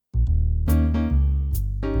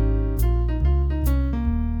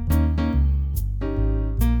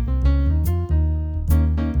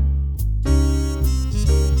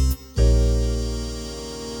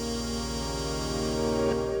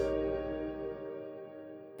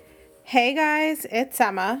Hey guys, it's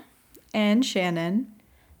Emma, And Shannon.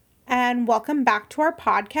 and welcome back to our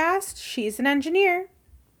podcast. She's an engineer.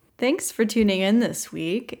 Thanks for tuning in this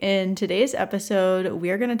week. In today's episode, we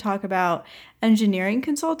are going to talk about engineering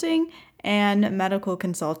consulting and medical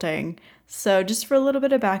consulting. So, just for a little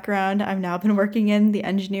bit of background, I've now been working in the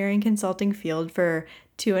engineering consulting field for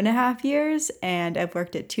 2.5 years, and I've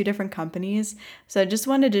worked at two different companies. So, I just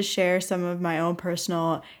wanted to share some of my own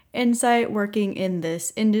personal insight working in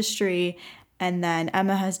this industry. And then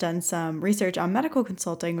Emma has done some research on medical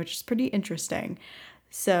consulting, which is pretty interesting.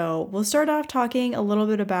 So, we'll start off talking a little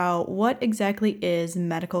bit about what exactly is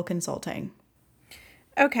medical consulting.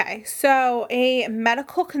 Okay, so a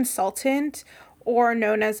medical consultant, or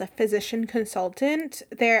known as a physician consultant,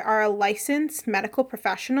 they are a licensed medical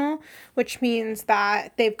professional, which means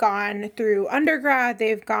that they've gone through undergrad,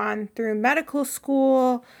 they've gone through medical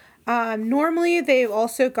school. Normally, they've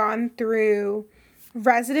also gone through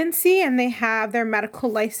residency and they have their medical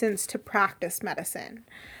license to practice medicine.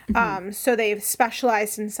 So they've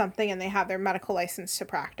specialized in something and they have their medical license to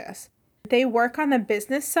practice. They work on the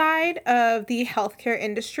business side of the healthcare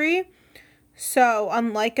industry. So,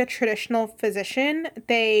 unlike a traditional physician,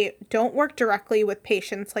 they don't work directly with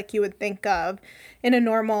patients like you would think of in a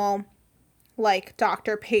normal, like,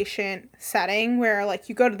 doctor patient setting where, like,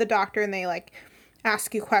 you go to the doctor and they, like,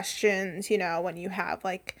 ask you questions, when you have,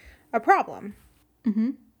 like, a problem.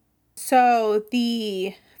 So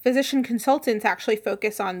the physician consultants actually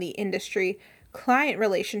focus on the industry client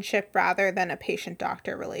relationship rather than a patient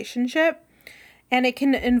doctor relationship. And it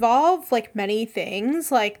can involve like many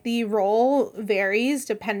things, like the role varies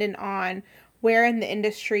dependent on where in the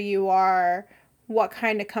industry you are, what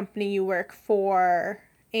kind of company you work for,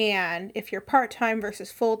 and if you're part-time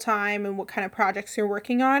versus full-time and what kind of projects you're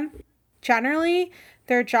working on. Generally,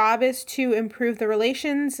 their job is to improve the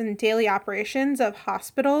relations and daily operations of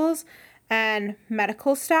hospitals and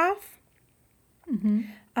medical staff.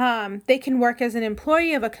 They can work as an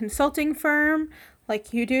employee of a consulting firm,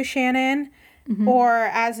 like you do, Shannon, or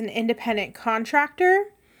as an independent contractor.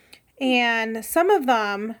 And some of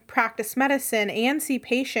them practice medicine and see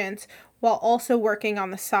patients while also working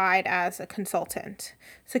on the side as a consultant.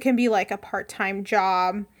 So it can be like a part-time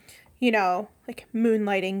job, like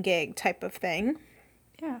moonlighting gig type of thing.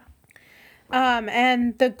 Yeah.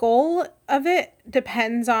 And the goal of it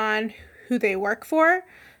depends on who they work for.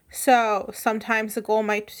 So sometimes the goal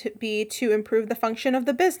might be to improve the function of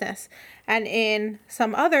the business. And in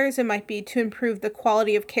some others, it might be to improve the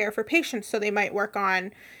quality of care for patients. So they might work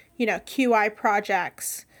on, QI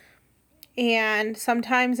projects. And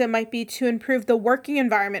sometimes it might be to improve the working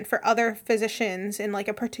environment for other physicians in like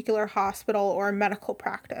a particular hospital or medical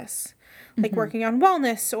practice, like working on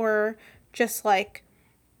wellness or just like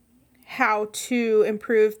how to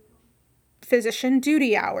improve physician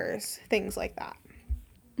duty hours, things like that.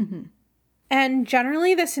 And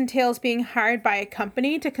generally, this entails being hired by a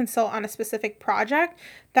company to consult on a specific project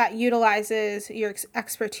that utilizes your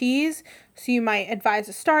expertise. So you might advise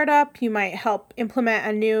a startup, you might help implement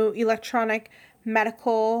a new electronic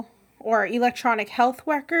medical or electronic health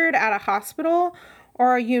record at a hospital,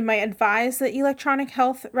 or you might advise the electronic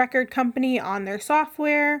health record company on their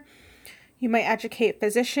software. You might educate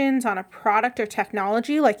physicians on a product or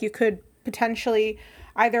technology, like you could potentially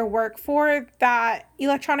either work for that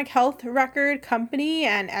electronic health record company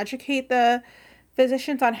and educate the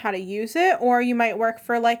physicians on how to use it, or you might work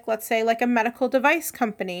for like, let's say, like a medical device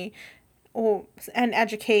company and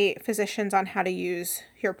educate physicians on how to use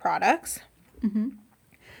your products.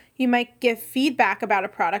 You might give feedback about a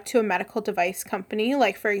product to a medical device company,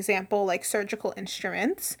 like for example, like surgical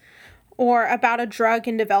instruments, or about a drug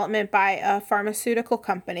in development by a pharmaceutical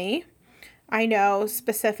company. I know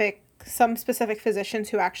some specific physicians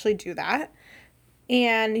who actually do that.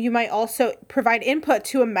 And you might also provide input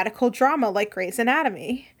to a medical drama like Grey's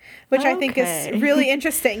Anatomy, which I think is really Okay.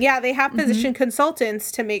 interesting. Yeah, they have physician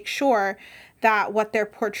consultants to make sure that what they're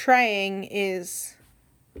portraying is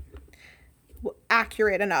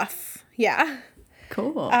accurate enough. Yeah.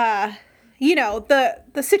 Cool.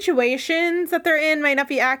 The situations that they're in might not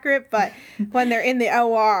be accurate, but when they're in the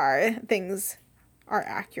OR, things are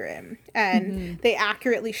accurate. And they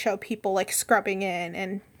accurately show people like scrubbing in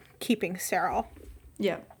and keeping sterile.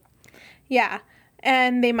 Yeah. Yeah.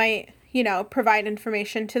 And they might, provide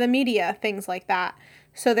information to the media, things like that.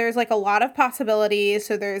 So there's like a lot of possibilities.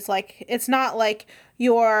 So there's like, it's not like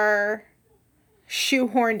you're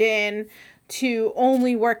shoehorned in to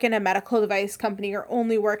only work in a medical device company or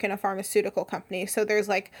only work in a pharmaceutical company. So there's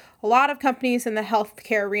like a lot of companies in the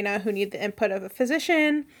healthcare arena who need the input of a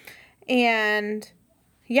physician. And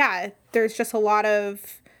yeah, there's just a lot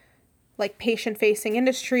of like patient-facing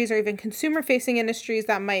industries or even consumer-facing industries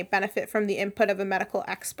that might benefit from the input of a medical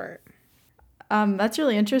expert. That's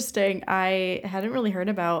really interesting. I hadn't really heard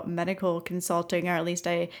about medical consulting, or at least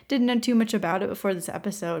I didn't know too much about it before this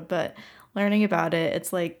episode, but learning about it,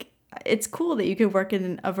 it's like, it's cool that you could work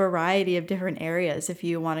in a variety of different areas if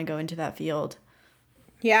you want to go into that field.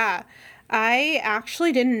 Yeah, I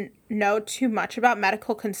actually didn't know too much about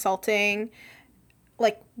medical consulting,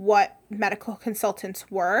 like what medical consultants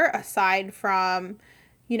were, aside from,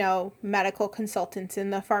 medical consultants in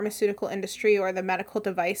the pharmaceutical industry or the medical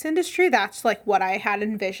device industry. That's like what I had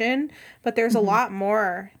envisioned, but there's a lot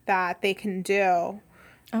more that they can do. Oh,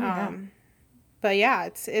 yeah. But yeah,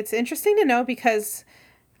 it's interesting to know because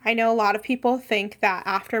I know a lot of people think that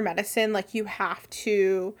after medicine, like you have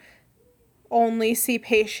to only see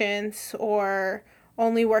patients or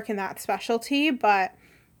only work in that specialty, but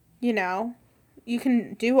you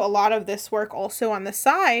can do a lot of this work also on the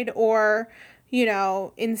side or,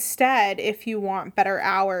 instead, if you want better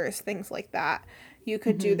hours, things like that, you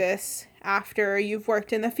could do this after you've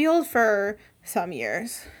worked in the field for some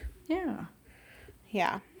years. Yeah.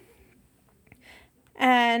 Yeah.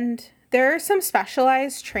 And there's some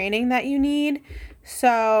specialized training that you need.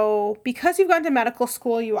 So because you've gone to medical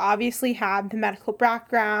school, you obviously have the medical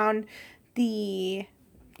background, the,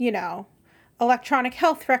 electronic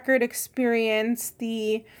health record experience,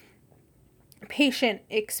 the patient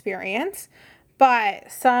experience.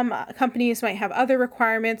 But some companies might have other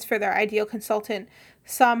requirements for their ideal consultant.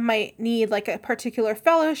 Some might need like a particular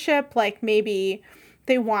fellowship, like maybe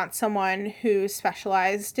they want someone who's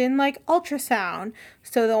specialized in like ultrasound.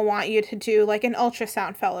 So they'll want you to do like an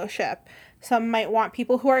ultrasound fellowship. Some might want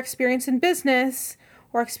people who are experienced in business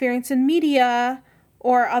or experienced in media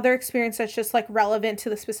or other experience that's just like relevant to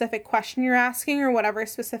the specific question you're asking or whatever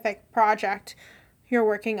specific project you're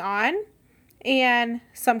working on. And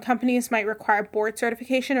some companies might require board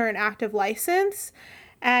certification or an active license.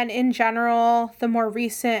 And in general, the more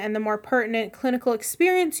recent and the more pertinent clinical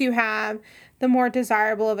experience you have, the more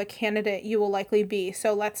desirable of a candidate you will likely be.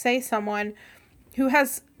 So let's say someone who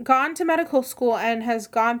has gone to medical school and has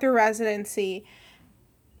gone through residency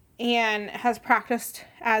and has practiced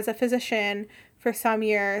as a physician for some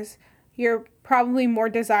years, you're probably more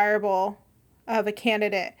desirable of a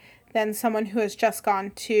candidate than someone who has just gone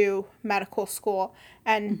to medical school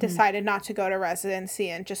and decided not to go to residency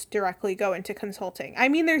and just directly go into consulting. I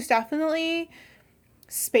mean, there's definitely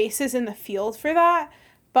spaces in the field for that,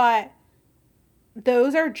 but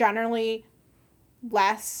those are generally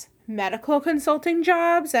less medical consulting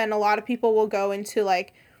jobs, and a lot of people will go into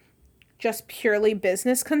like just purely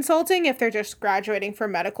business consulting if they're just graduating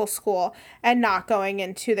from medical school and not going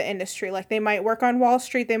into the industry. Like they might work on Wall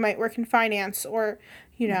Street, they might work in finance or,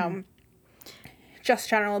 just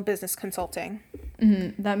general business consulting.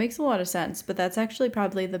 That makes a lot of sense, but that's actually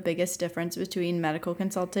probably the biggest difference between medical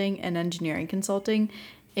consulting and engineering consulting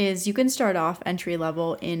is you can start off entry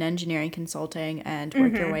level in engineering consulting and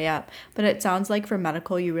work your way up. But it sounds like for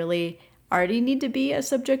medical, you really already need to be a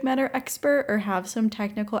subject matter expert or have some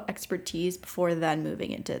technical expertise before then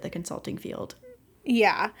moving into the consulting field.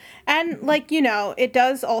 Yeah. And it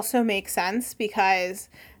does also make sense because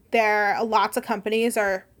lots of companies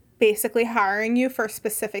are basically hiring you for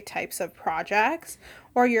specific types of projects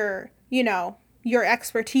or your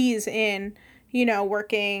expertise in,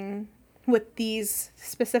 working with these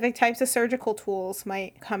specific types of surgical tools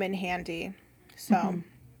might come in handy. So,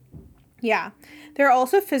 yeah. There are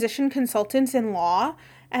also physician consultants in law,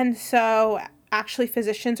 and so actually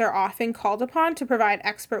physicians are often called upon to provide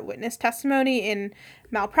expert witness testimony in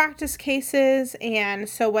malpractice cases, and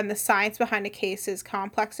so when the science behind a case is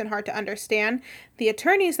complex and hard to understand, the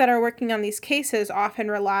attorneys that are working on these cases often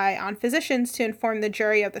rely on physicians to inform the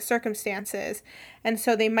jury of the circumstances, and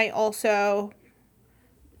so they might also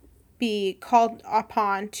be called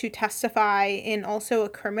upon to testify in also a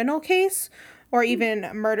criminal case or even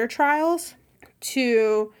murder trials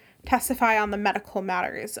to testify on the medical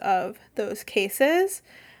matters of those cases.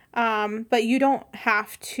 But you don't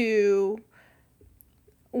have to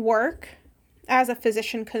work as a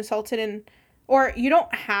physician consultant or you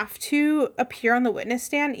don't have to appear on the witness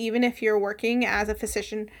stand even if you're working as a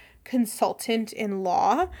physician consultant in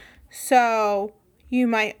law. So you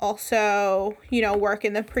might also, work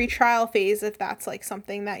in the pretrial phase if that's like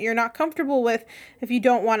something that you're not comfortable with, if you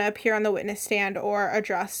don't want to appear on the witness stand or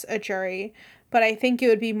address a jury. But I think it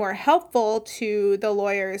would be more helpful to the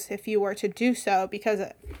lawyers if you were to do so because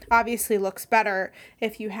it obviously looks better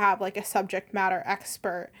if you have like a subject matter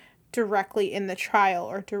expert directly in the trial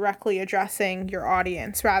or directly addressing your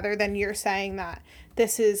audience rather than you're saying that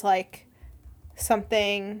this is like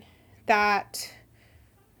something that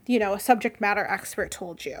a subject matter expert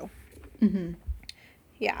told you.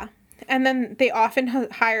 Yeah. And then they often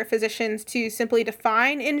hire physicians to simply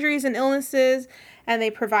define injuries and illnesses, and they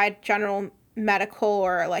provide general medical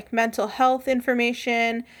or like mental health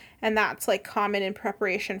information, and that's like common in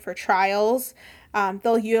preparation for trials.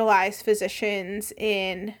 They'll utilize physicians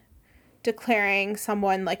in declaring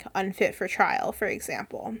someone like unfit for trial, for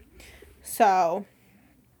example. So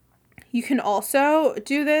you can also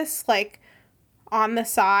do this like on the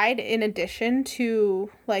side in addition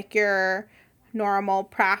to like your normal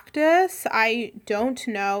practice. I don't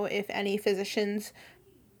know if any physicians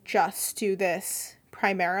just do this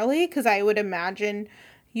primarily, because I would imagine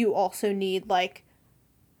you also need like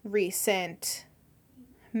recent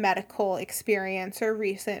medical experience or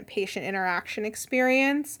recent patient interaction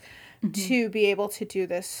experience to be able to do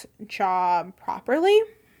this job properly.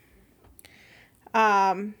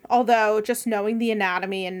 Although just knowing the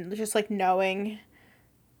anatomy and just like knowing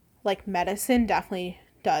like medicine definitely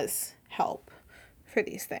does help for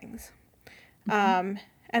these things. And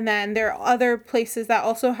then there are other places that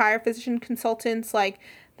also hire physician consultants, like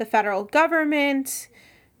the federal government.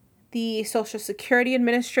 The Social Security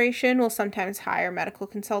Administration will sometimes hire medical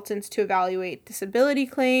consultants to evaluate disability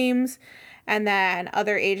claims. And then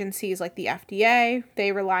other agencies like the FDA,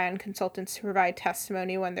 they rely on consultants to provide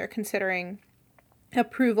testimony when they're considering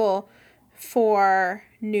approval for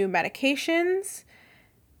new medications.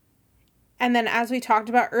 And then, as we talked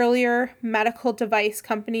about earlier, medical device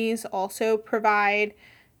companies also provide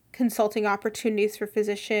consulting opportunities for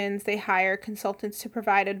physicians. They hire consultants to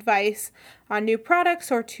provide advice on new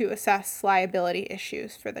products or to assess liability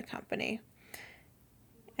issues for the company.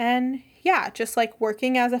 And yeah, just like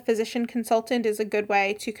working as a physician consultant is a good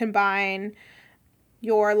way to combine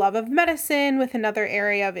your love of medicine with another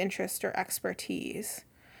area of interest or expertise.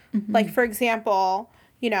 Like, for example,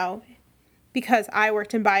 because I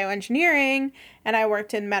worked in bioengineering and I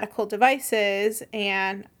worked in medical devices,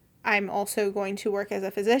 and I'm also going to work as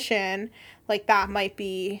a physician, like that might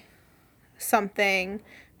be something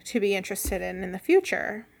to be interested in the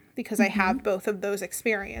future, because I have both of those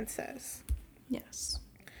experiences. Yes.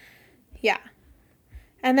 Yeah.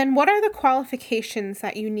 And then what are the qualifications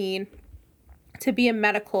that you need to be a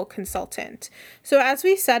medical consultant? So as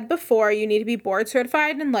we said before, you need to be board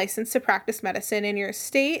certified and licensed to practice medicine in your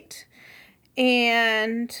state.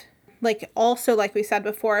 And like we said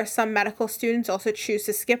before, some medical students also choose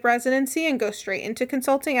to skip residency and go straight into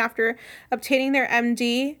consulting after obtaining their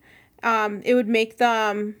MD. It would make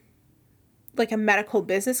them like a medical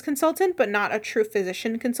business consultant, but not a true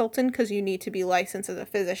physician consultant, because you need to be licensed as a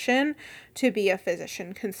physician to be a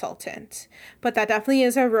physician consultant. But that definitely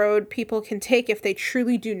is a road people can take if they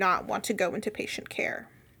truly do not want to go into patient care.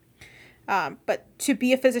 But to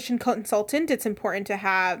be a physician consultant, it's important to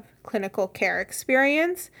have clinical care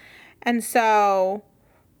experience. And so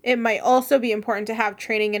it might also be important to have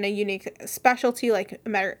training in a unique specialty like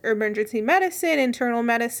emergency medicine, internal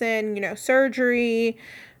medicine, surgery,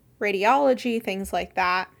 radiology, things like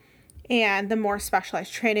that. And the more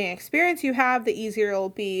specialized training experience you have, the easier it will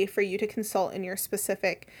be for you to consult in your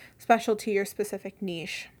specific specialty, your specific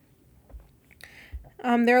niche.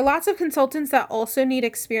 There are lots of consultants that also need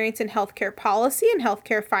experience in healthcare policy and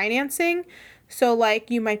healthcare financing. So like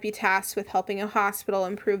you might be tasked with helping a hospital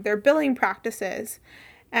improve their billing practices.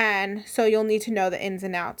 And so you'll need to know the ins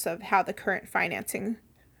and outs of how the current financing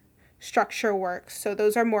structure works. So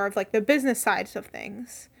those are more of like the business sides of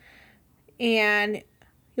things. And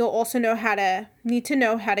you'll also need to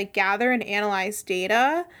know how to gather and analyze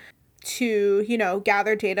data to,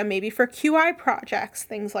 gather data maybe for QI projects,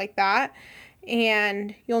 things like that.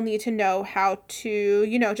 And you'll need to know how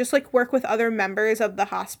to, just like work with other members of the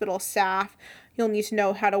hospital staff. You'll need to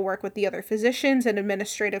know how to work with the other physicians and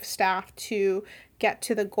administrative staff to get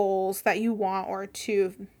to the goals that you want, or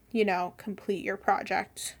to, complete your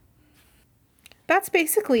project. That's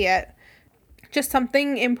basically it. Just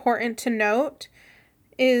something important to note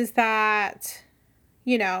is that,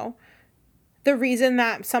 the reason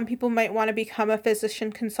that some people might want to become a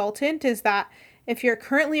physician consultant is that if you're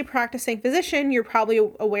currently a practicing physician, you're probably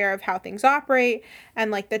aware of how things operate and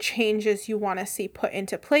like the changes you want to see put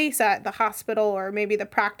into place at the hospital, or maybe the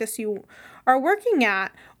practice you are working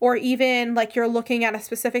at, or even like you're looking at a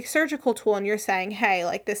specific surgical tool and you're saying, hey,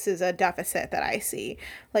 like this is a deficit that I see,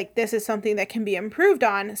 like this is something that can be improved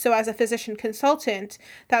on. So as a physician consultant,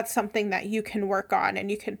 that's something that you can work on, and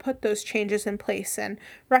you can put those changes in place and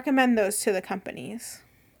recommend those to the companies.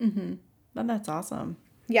 Well, that's awesome.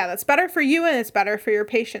 Yeah, that's better for you, and it's better for your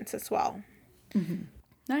patients as well.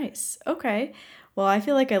 Nice. Okay. Well, I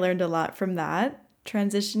feel like I learned a lot from that.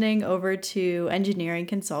 transitioning over to engineering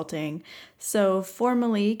consulting. So,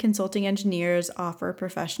 formally, consulting engineers offer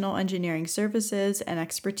professional engineering services and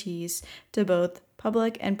expertise to both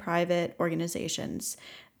public and private organizations.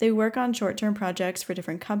 They work on short-term projects for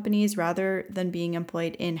different companies rather than being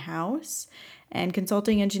employed in-house. And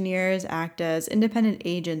consulting engineers act as independent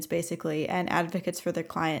agents, basically, and advocates for their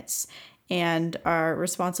clients, and are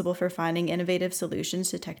responsible for finding innovative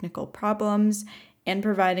solutions to technical problems and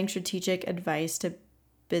providing strategic advice to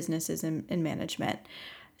businesses and management.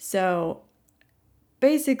 So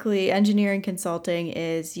basically, engineering consulting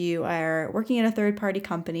is you are working at a third-party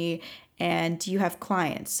company and you have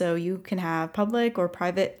clients. So you can have public or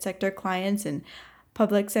private sector clients, and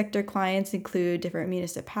public sector clients include different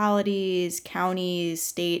municipalities, counties,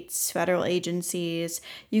 states, federal agencies.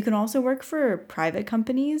 You can also work for private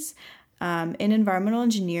companies. In environmental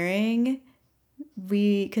engineering,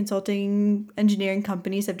 consulting engineering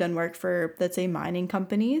companies have done work for, let's say, mining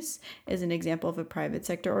companies is an example of a private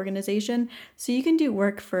sector organization. So you can do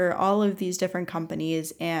work for all of these different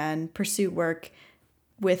companies and pursue work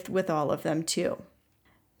with all of them too.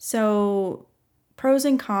 So pros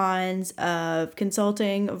and cons of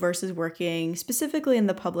consulting versus working specifically in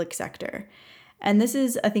the public sector. And this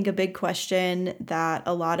is, I think, a big question that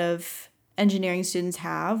a lot of engineering students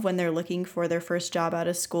have when they're looking for their first job out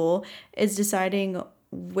of school, is deciding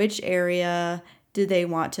which area do they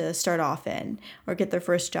want to start off in or get their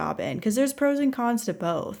first job in, because there's pros and cons to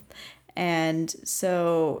both. And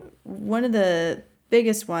so one of the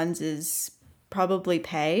biggest ones is probably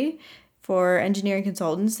pay. For engineering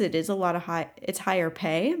consultants, it is it's higher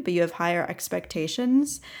pay, but you have higher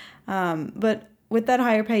expectations. But with that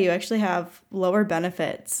higher pay, you actually have lower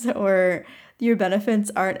benefits, or your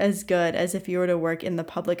benefits aren't as good as if you were to work in the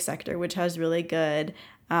public sector, which has really good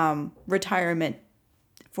retirement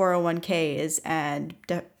 401ks and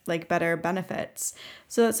better benefits.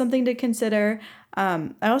 So that's something to consider.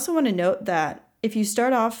 I also want to note that if you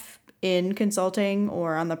start off in consulting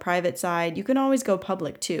or on the private side, you can always go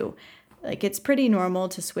public too. It's pretty normal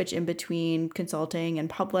to switch in between consulting and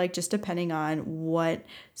public, just depending on what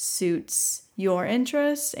suits your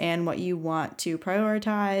interests and what you want to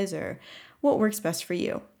prioritize or what works best for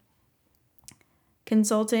you.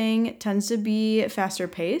 Consulting tends to be faster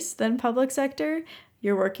paced than public sector.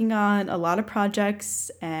 You're working on a lot of projects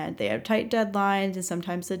and they have tight deadlines, and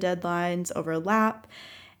sometimes the deadlines overlap,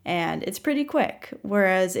 and it's pretty quick.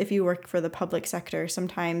 Whereas if you work for the public sector,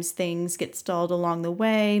 sometimes things get stalled along the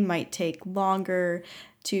way, might take longer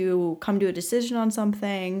to come to a decision on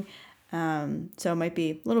something, so it might be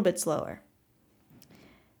a little bit slower.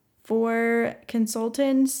 For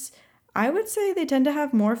consultants, I would say they tend to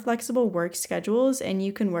have more flexible work schedules, and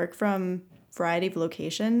you can work from a variety of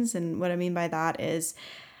locations. And what I mean by that is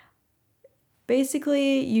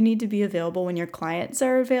basically you need to be available when your clients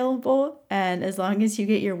are available, and as long as you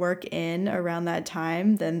get your work in around that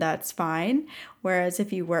time, then that's fine. Whereas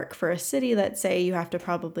if you work for a city, let's say, you have to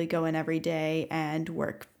probably go in every day and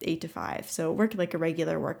work 8 to 5, so work like a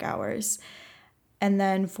regular work hours. And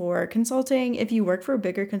then for consulting, if you work for a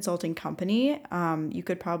bigger consulting company, you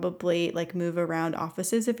could probably move around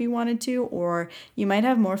offices if you wanted to, or you might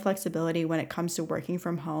have more flexibility when it comes to working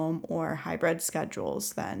from home or hybrid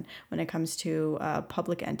schedules than when it comes to a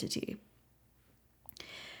public entity.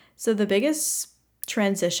 So the biggest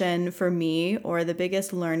transition for me, or the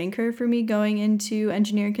biggest learning curve for me going into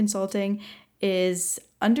engineering consulting, is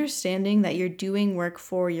understanding that you're doing work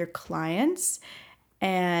for your clients,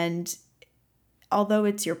 and although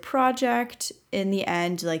it's your project, in the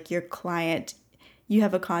end, your client, you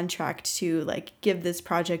have a contract to give this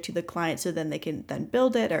project to the client so then they can then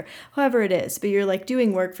build it, or however it is, but you're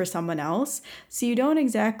doing work for someone else. So you don't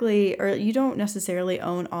necessarily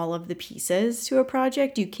own all of the pieces to a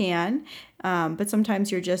project. You can, but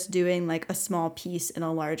sometimes you're just doing a small piece in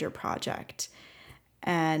a larger project.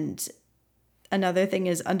 And another thing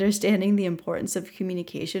is understanding the importance of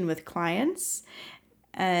communication with clients,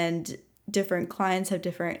 and different clients have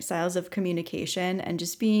different styles of communication, and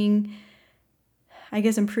just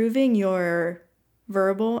improving your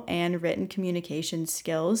verbal and written communication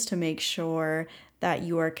skills to make sure that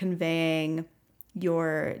you are conveying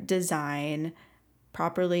your design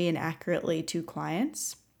properly and accurately to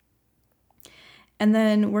clients. And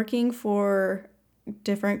then working for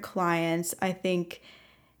different clients, I think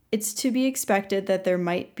it's to be expected that there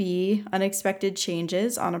might be unexpected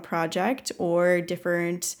changes on a project, or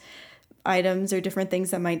different items or different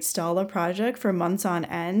things that might stall a project for months on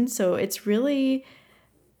end. So it's really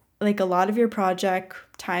like a lot of your project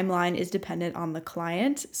timeline is dependent on the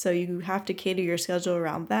client, so you have to cater your schedule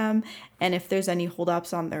around them. And if there's any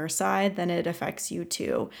holdups on their side, then it affects you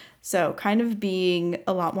too. So kind of being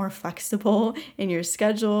a lot more flexible in your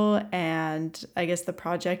schedule and I guess the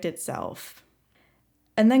project itself.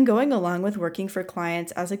 And then going along with working for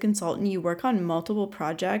clients as a consultant, you work on multiple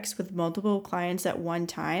projects with multiple clients at one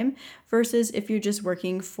time versus if you're just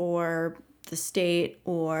working for the state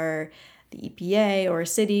or the EPA or a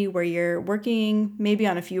city where you're working maybe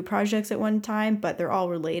on a few projects at one time, but they're all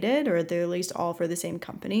related or they're at least all for the same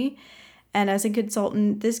company. And as a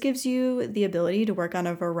consultant, this gives you the ability to work on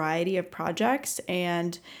a variety of projects,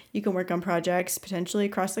 and you can work on projects potentially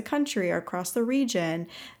across the country or across the region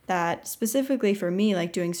that specifically for me,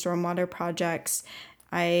 like doing stormwater projects,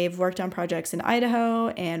 I've worked on projects in Idaho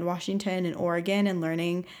and Washington and Oregon, and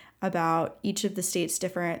learning about each of the state's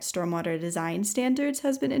different stormwater design standards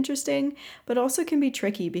has been interesting, but also can be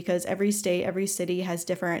tricky because every state, every city has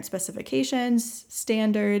different specifications,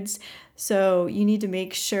 standards. So you need to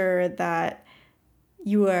make sure that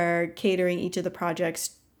you are catering each of the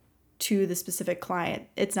projects to the specific client.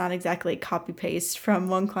 It's not exactly copy paste from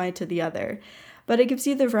one client to the other, but it gives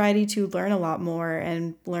you the variety to learn a lot more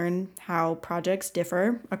and learn how projects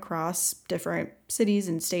differ across different cities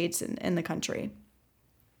and states in the country.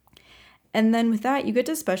 And then with that, you get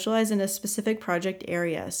to specialize in a specific project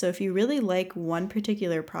area. So if you really like one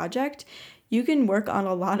particular project, you can work on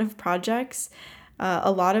a lot of projects, a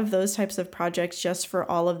lot of those types of projects just for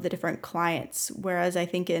all of the different clients. Whereas I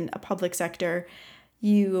think in a public sector,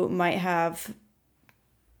 you might have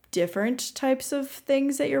different types of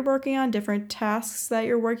things that you're working on, different tasks that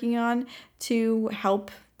you're working on to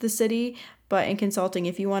help the city. But in consulting,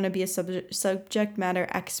 if you want to be a subject matter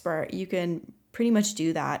expert, you can pretty much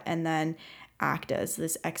do that and then act as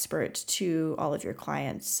this expert to all of your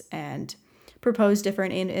clients and propose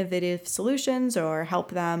different innovative solutions or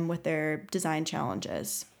help them with their design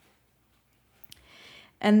challenges.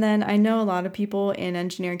 And then I know a lot of people in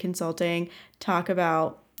engineering consulting talk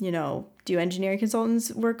about, do engineering consultants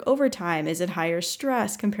work overtime? Is it higher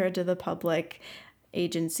stress compared to the public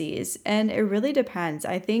agencies? And it really depends.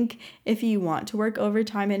 I think if you want to work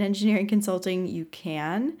overtime in engineering consulting, you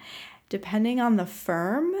can. Depending on the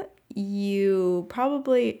firm,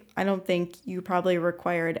 I don't think you probably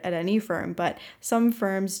required at any firm, but some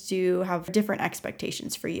firms do have different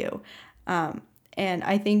expectations for you. And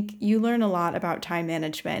I think you learn a lot about time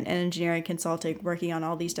management and engineering consulting working on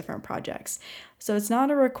all these different projects. So it's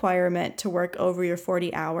not a requirement to work over your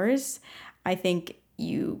 40 hours. I think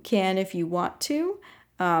you can if you want to.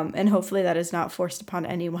 And hopefully that is not forced upon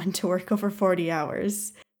anyone to work over 40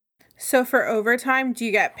 hours. So for overtime, do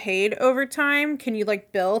you get paid overtime? Can you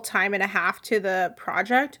bill time and a half to the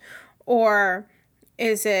project? Or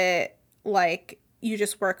is it you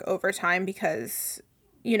just work overtime because,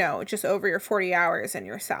 just over your 40 hours and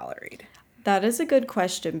you're salaried? That is a good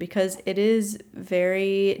question because it is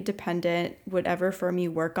very dependent. Whatever firm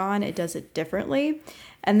you work on, it does it differently.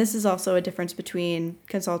 And this is also a difference between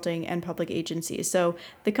consulting and public agencies. So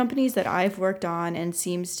the companies that I've worked on and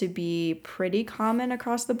seems to be pretty common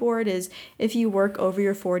across the board is if you work over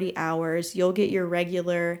your 40 hours, you'll get your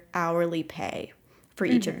regular hourly pay for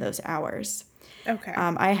each of those hours. Okay.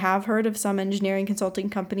 I have heard of some engineering consulting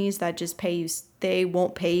companies that just pay you, they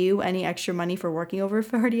won't pay you any extra money for working over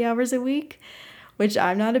 40 hours a week, which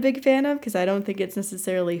I'm not a big fan of because I don't think it's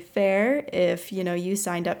necessarily fair if, you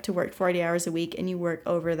signed up to work 40 hours a week and you work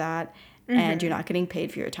over that and you're not getting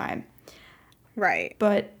paid for your time. Right.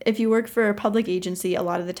 But if you work for a public agency, a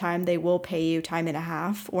lot of the time they will pay you time and a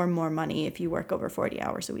half or more money if you work over 40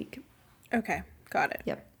 hours a week. Okay. Got it.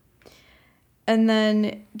 Yep. And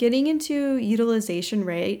then getting into utilization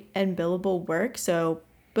rate and billable work. So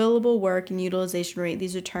billable work and utilization rate,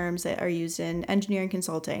 these are terms that are used in engineering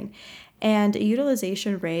consulting. And a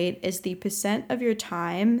utilization rate is the percent of your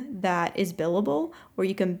time that is billable, where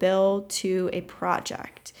you can bill to a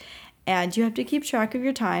project. And you have to keep track of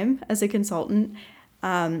your time as a consultant.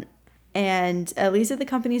 And at least at the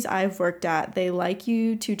companies I've worked at, they like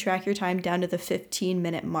you to track your time down to the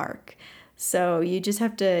 15-minute mark. So you just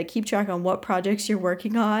have to keep track on what projects you're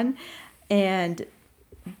working on and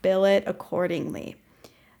bill it accordingly.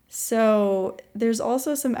 So there's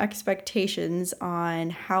also some expectations on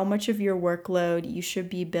how much of your workload you should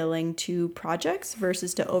be billing to projects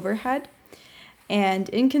versus to overhead. And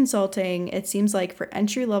in consulting, it seems like for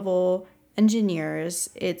entry-level engineers,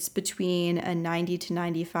 it's between a 90 to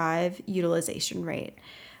 95 utilization rate.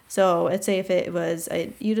 So let's say if it was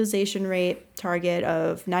a utilization rate target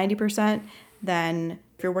of 90%, then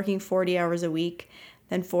if you're working 40 hours a week,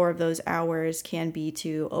 then 4 of those hours can be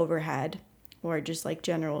to overhead, or just like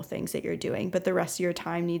general things that you're doing. But the rest of your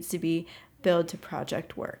time needs to be billed to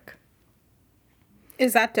project work.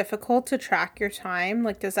 Is that difficult to track your time?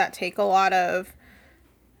 Like, does that take a lot of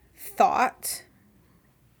thought?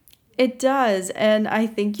 It does. And I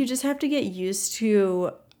think you just have to get used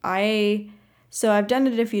to, so I've done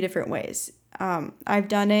it a few different ways. I've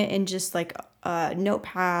done it in just like a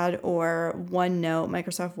notepad or OneNote,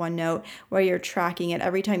 Microsoft OneNote, where you're tracking it.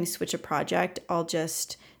 Every time you switch a project, I'll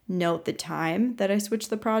just note the time that I switch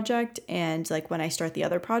the project and like when I start the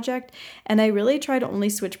other project. And I really try to only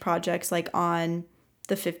switch projects like on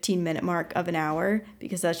the 15-minute mark of an hour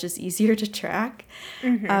because that's just easier to track.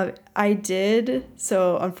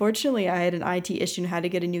 So unfortunately I had an IT issue and had to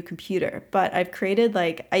get a new computer, but I've created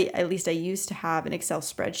I used to have an Excel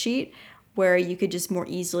spreadsheet where you could just more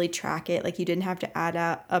easily track it. Like you didn't have to add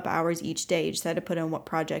up hours each day. You just had to put in what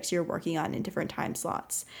projects you're working on in different time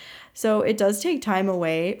slots. So it does take time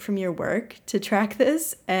away from your work to track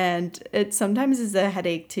this. And it sometimes is a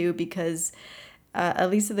headache too, because at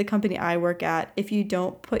least at the company I work at, if you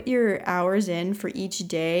don't put your hours in for each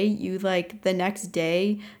day, the next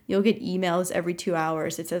day, you'll get emails every 2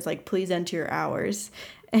 hours. It says please enter your hours.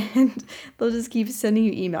 And they'll just keep sending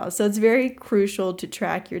you emails. So it's very crucial to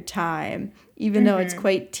track your time, even though it's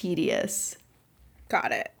quite tedious.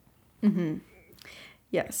 Got it.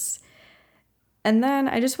 Yes. And then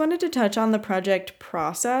I just wanted to touch on the project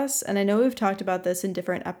process. And I know we've talked about this in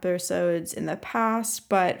different episodes in the past,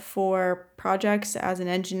 but for projects as an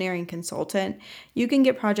engineering consultant, you can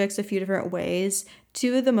get projects a few different ways.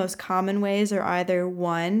 Two of the most common ways are either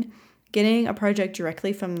one, getting a project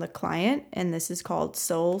directly from the client, and this is called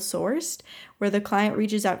sole sourced, where the client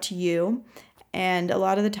reaches out to you. And a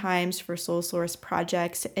lot of the times for sole source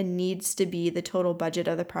projects, the total budget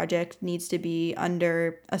of the project needs to be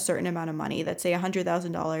under a certain amount of money. Let's say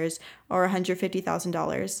 $100,000 or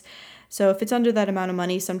 $150,000. So if it's under that amount of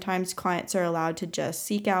money, sometimes clients are allowed to just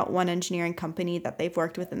seek out one engineering company that they've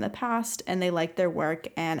worked with in the past and they like their work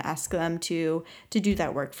and ask them to do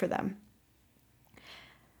that work for them.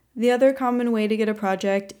 The other common way to get a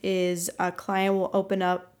project is a client will open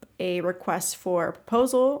up a request for a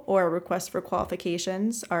proposal or a request for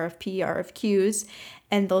qualifications, RFP, RFQs,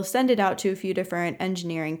 and they'll send it out to a few different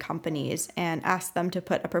engineering companies and ask them to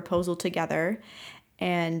put a proposal together.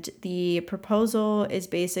 And the proposal is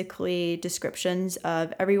basically descriptions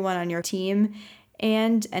of everyone on your team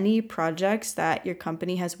and any projects that your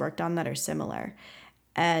company has worked on that are similar.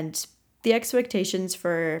 And the expectations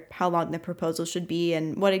for how long the proposal should be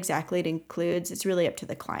and what exactly it includes, it's really up to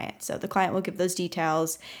the client. So the client will give those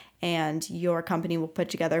details and your company will put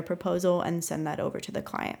together a proposal and send that over to the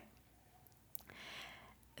client.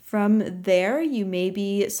 From there, you may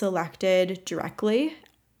be selected directly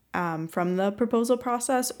from the proposal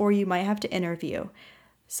process, or you might have to interview.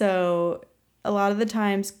 So a lot of the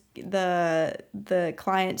times the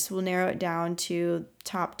clients will narrow it down to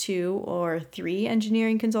top 2 or 3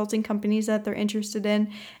 engineering consulting companies that they're interested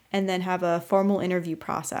in, and then have a formal interview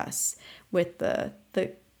process with the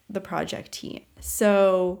project team.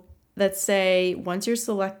 So let's say once you're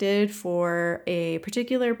selected for a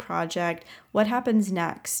particular project, what happens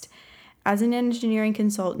next? As an engineering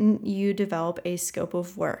consultant, you develop a scope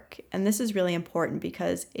of work. And this is really important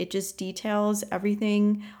because it just details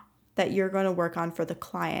everything that you're going to work on for the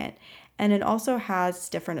client. And it also has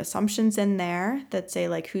different assumptions in there that say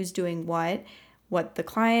who's doing what the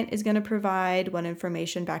client is going to provide, what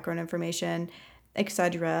information, background information,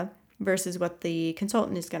 etc., versus what the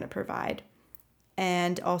consultant is going to provide.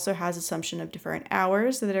 And also has assumption of different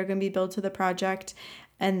hours that are going to be billed to the project,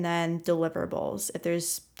 and then deliverables. If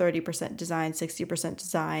there's 30% design, 60%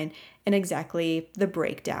 design, and exactly the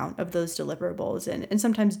breakdown of those deliverables, and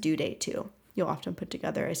sometimes due date too. You'll often put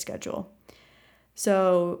together a schedule.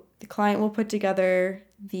 So the client will put together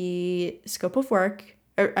the scope of work,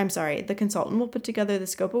 the consultant will put together the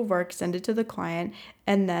scope of work, send it to the client,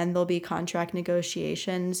 and then there'll be contract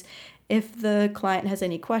negotiations. If the client has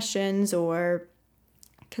any questions or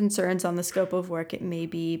concerns on the scope of work, it may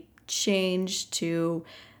be changed to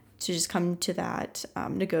just come to that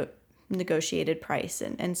negotiated price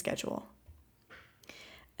and schedule.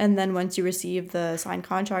 And then once you receive the signed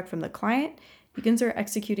contract from the client, you can start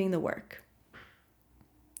executing the work.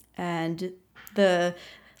 And the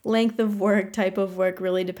length of work, type of work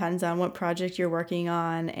really depends on what project you're working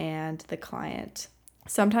on and the client.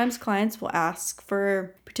 Sometimes clients will ask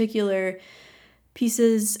for particular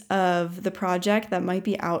pieces of the project that might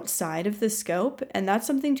be outside of the scope, and that's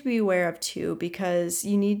something to be aware of too, because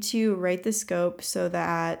you need to write the scope so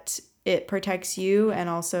that it protects you and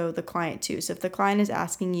also the client too. So if the client is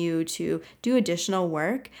asking you to do additional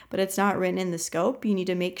work, but it's not written in the scope, you need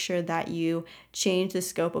to make sure that you change the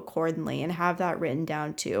scope accordingly and have that written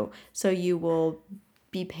down too. So you will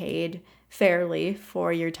be paid fairly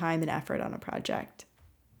for your time and effort on a project.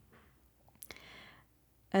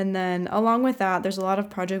 And then along with that, there's a lot of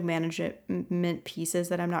project management pieces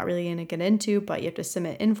that I'm not really going to get into, but you have to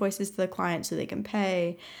submit invoices to the client so they can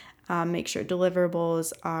pay, make sure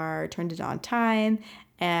deliverables are turned in on time,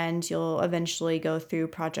 and you'll eventually go through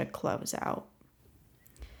project closeout.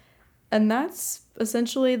 And that's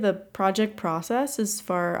essentially the project process as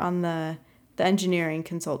far on the engineering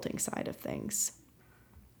consulting side of things.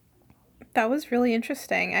 That was really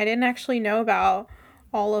interesting. I didn't actually know about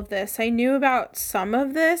all of this. I knew about some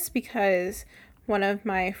of this because one of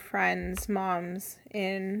my friend's moms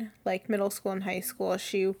in like middle school and high school,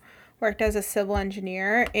 she worked as a civil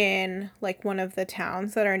engineer in like one of the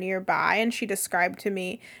towns that are nearby, and she described to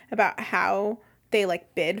me about how they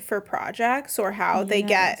like bid for projects or how they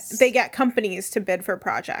get companies to bid for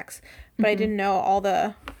projects. But I didn't know all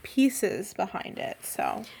the pieces behind it.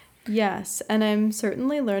 So yes, and I'm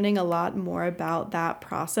certainly learning a lot more about that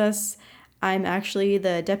process. I'm actually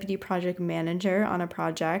the deputy project manager on a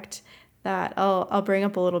project that I'll bring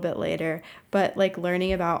up a little bit later, but like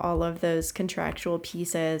learning about all of those contractual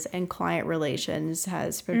pieces and client relations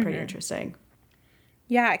has been pretty interesting.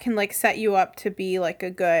 yeah, it can like set you up to be like a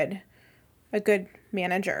good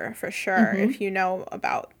manager for sure if you know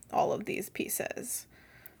about all of these pieces.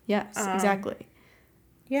 Yes, exactly.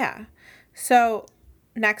 Yeah. So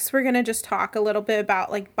next we're going to just talk a little bit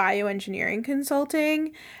about like bioengineering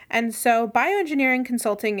consulting. And so bioengineering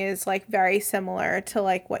consulting is like very similar to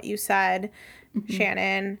like what you said,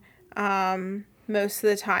 Shannon. Most of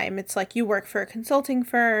the time it's like you work for a consulting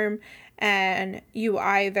firm and you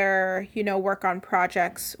either, work on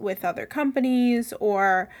projects with other companies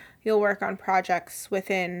or you'll work on projects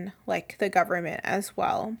within like the government as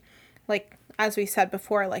well. Like as we said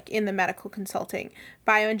before, like in the medical consulting,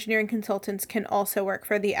 bioengineering consultants can also work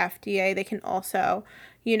for the FDA. They can also,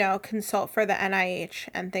 consult for the NIH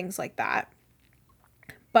and things like that.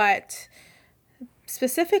 But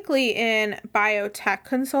specifically in biotech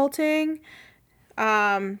consulting,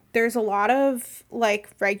 there's a lot of like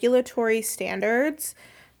regulatory standards.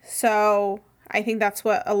 So I think that's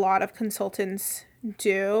what a lot of consultants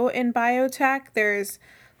do in biotech. There's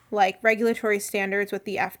like regulatory standards with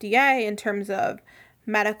the FDA in terms of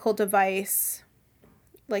medical device,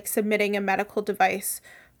 like submitting a medical device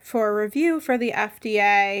for review for the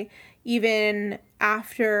FDA. Even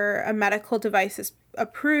after a medical device is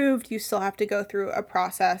approved, you still have to go through a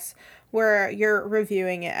process where you're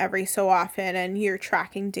reviewing it every so often and you're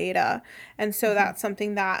tracking data. And so that's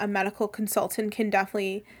something that a medical consultant can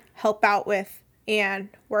definitely help out with and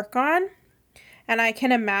work on. And I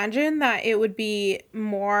can imagine that it would be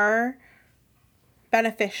more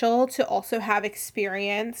beneficial to also have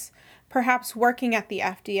experience perhaps working at the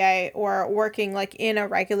FDA or working like in a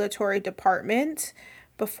regulatory department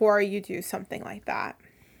before you do something like that.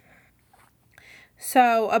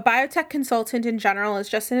 So a biotech consultant in general is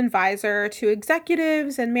just an advisor to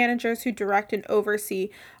executives and managers who direct and oversee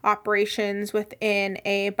operations within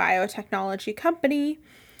a biotechnology company.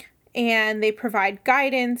 And they provide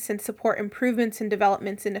guidance and support improvements and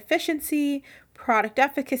developments in efficiency, product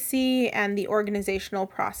efficacy, and the organizational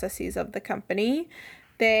processes of the company.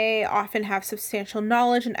 They often have substantial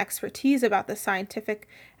knowledge and expertise about the scientific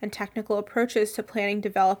and technical approaches to planning,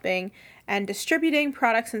 developing, and distributing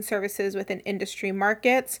products and services within industry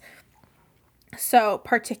markets. So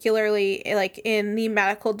particularly like in the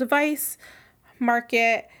medical device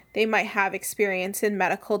market, they might have experience in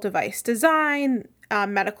medical device design,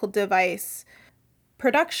 medical device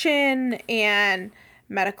production, and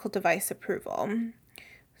medical device approval.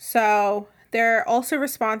 So they're also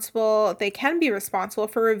they can be responsible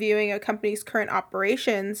for reviewing a company's current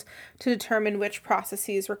operations to determine which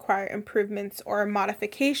processes require improvements or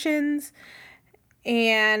modifications.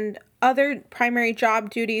 And other primary job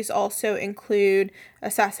duties also include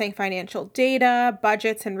assessing financial data,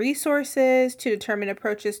 budgets, and resources to determine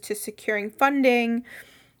approaches to securing funding.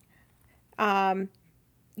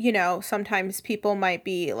 Sometimes people might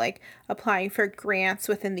be like applying for grants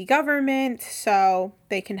within the government, so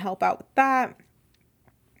they can help out with that.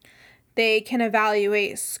 They can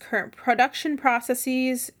evaluate current production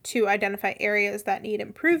processes to identify areas that need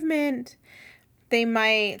improvement. They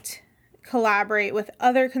might collaborate with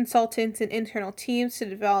other consultants and internal teams to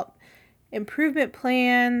develop improvement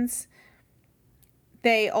plans.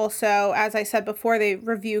 They also, as I said before, they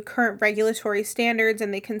review current regulatory standards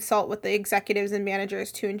and they consult with the executives and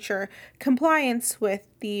managers to ensure compliance with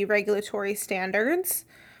the regulatory standards.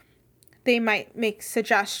 They might make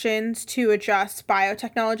suggestions to adjust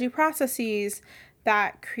biotechnology processes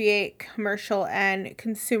that create commercial and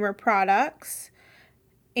consumer products.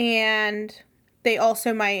 And they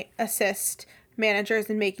also might assist managers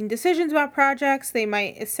in making decisions about projects. They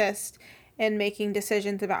might assist in making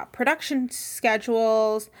decisions about production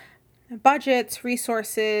schedules, budgets,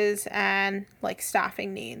 resources, and like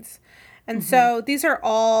staffing needs. And so these are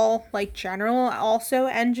all like general, also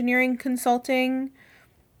engineering consulting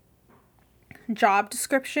job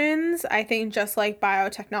descriptions. I think just like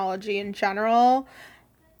biotechnology in general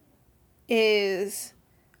is,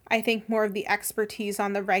 I think, more of the expertise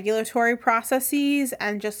on the regulatory processes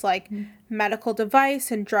and just like medical device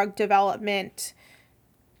and drug development.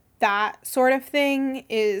 That sort of thing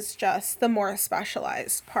is just the more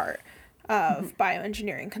specialized part of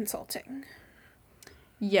bioengineering consulting.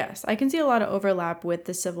 Yes, I can see a lot of overlap with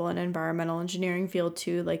the civil and environmental engineering field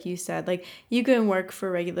too, like you said. Like you can work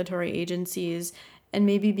for regulatory agencies and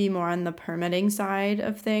maybe be more on the permitting side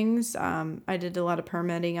of things. I did a lot of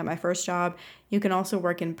permitting at my first job. You can also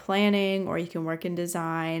work in planning or you can work in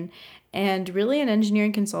design. And really in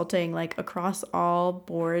engineering consulting, like across all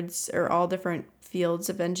boards or all different fields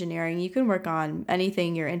of engineering, you can work on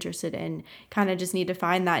anything you're interested in. Kind of just need to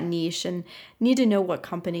find that niche and need to know what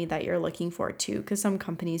company that you're looking for too, because some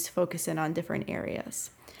companies focus in on different areas.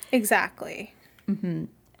 Exactly. And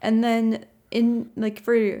then in like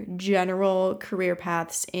for general career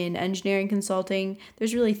paths in engineering consulting,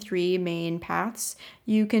 there's really three main paths.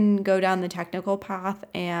 You can go down the technical path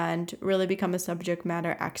and really become a subject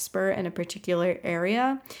matter expert in a particular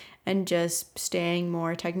area and just staying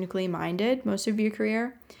more technically minded most of your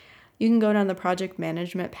career. You can go down the project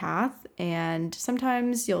management path, and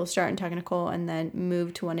sometimes you'll start in technical and then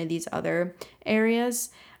move to one of these other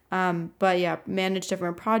areas. But yeah, manage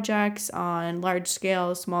different projects on large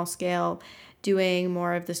scale, small scale, doing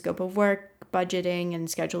more of the scope of work, budgeting, and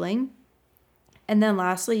scheduling. And then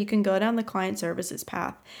lastly, you can go down the client services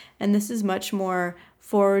path. And this is much more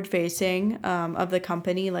forward facing of the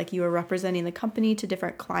company, like you are representing the company to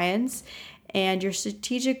different clients, and you're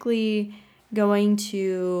strategically going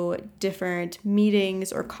to different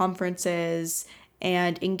meetings or conferences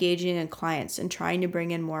and engaging in clients and trying to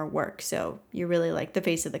bring in more work. So you're really like the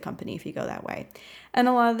face of the company if you go that way. And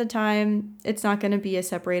a lot of the time, it's not going to be as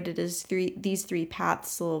separated as these three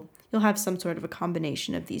paths. So you'll have some sort of a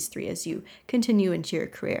combination of these three as you continue into your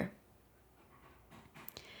career.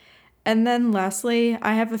 And then lastly,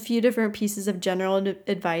 I have a few different pieces of general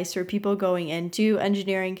advice for people going into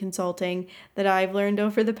engineering consulting that I've learned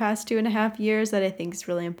over the past 2.5 years that I think is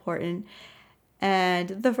really important. And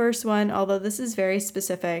the first one, although this is very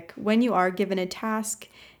specific, when you are given a task,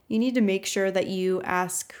 you need to make sure that you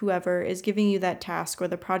ask whoever is giving you that task or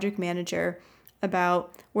the project manager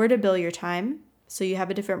about where to bill your time. So you have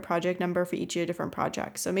a different project number for each of your different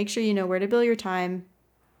projects. So make sure you know where to bill your time,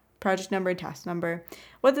 project number, task number,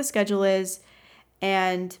 what the schedule is,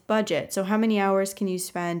 and budget. So how many hours can you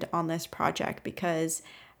spend on this project? Because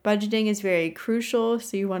budgeting is very crucial,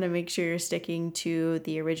 so you want to make sure you're sticking to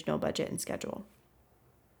the original budget and schedule.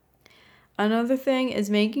 Another thing is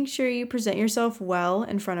making sure you present yourself well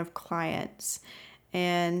in front of clients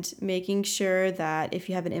and making sure that if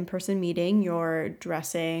you have an in-person meeting, you're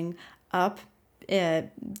dressing up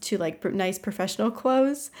to like nice professional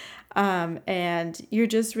clothes, and you're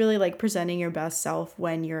just really like presenting your best self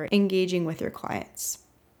when you're engaging with your clients.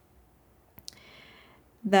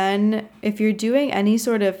 Then if you're doing any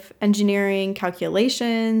sort of engineering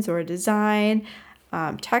calculations or design,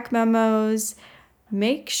 tech memos,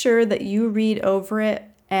 make sure that you read over it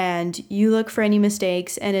and you look for any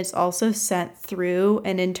mistakes, and it's also sent through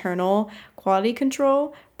an internal quality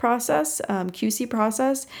control process, QC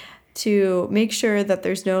process, to make sure that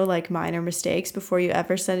there's no like minor mistakes before you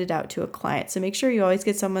ever send it out to a client. So make sure you always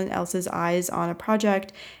get someone else's eyes on a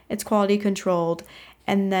project. It's quality controlled.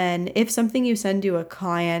 And then if something you send to a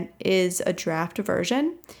client is a draft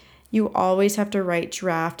version, you always have to write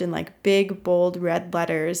draft in like big, bold red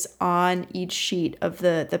letters on each sheet of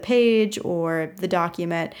the page or the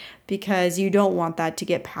document, because you don't want that to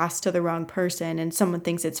get passed to the wrong person and someone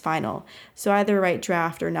thinks it's final. So either write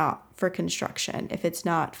draft or not for construction if it's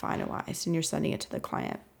not finalized and you're sending it to the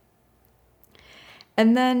client.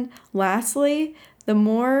 And then lastly, the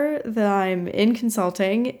more that I'm in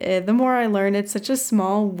consulting, the more I learn it's such a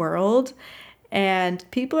small world and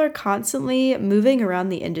people are constantly moving around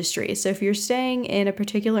the industry. So if you're staying in a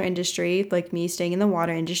particular industry, like me staying in the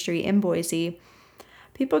water industry in Boise,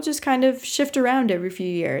 people just kind of shift around every few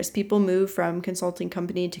years. People move from consulting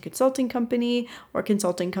company to consulting company or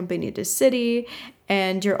consulting company to city,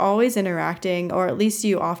 and you're always interacting, or at least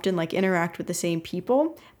you often like interact with the same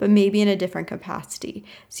people, but maybe in a different capacity.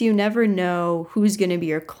 So you never know who's going to be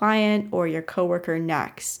your client or your coworker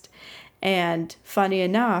next. And funny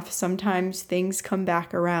enough, sometimes things come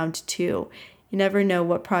back around too. You never know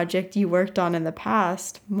what project you worked on in the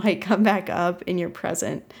past might come back up in your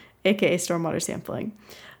present, aka stormwater sampling.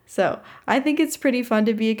 So I think it's pretty fun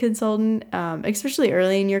to be a consultant, especially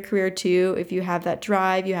early in your career too. If you have that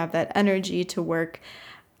drive, you have that energy to work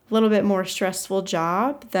a little bit more stressful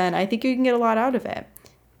job, then I think you can get a lot out of it.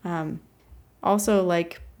 Also,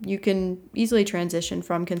 like you can easily transition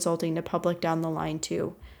from consulting to public down the line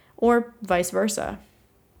too, or vice versa.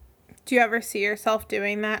 Do you ever see yourself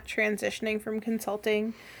doing that, transitioning from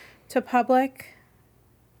consulting to public?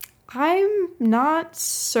 I'm not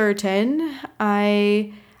certain.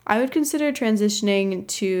 I would consider transitioning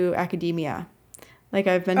to academia. Like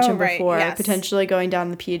I've mentioned before, yes. Potentially going down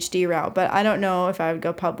the PhD route, but I don't know if I would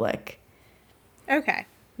go public. Okay,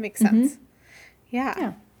 makes sense.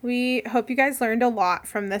 Yeah. We hope you guys learned a lot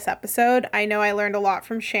from this episode. I know I learned a lot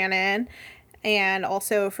from Shannon and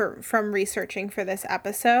also from researching for this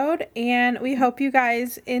episode. And we hope you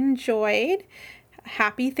guys enjoyed.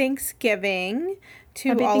 Happy Thanksgiving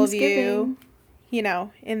to all of you,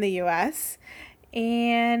 in the U.S.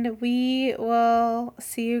 And we will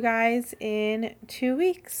see you guys in 2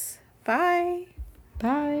 weeks. Bye.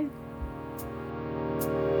 Bye.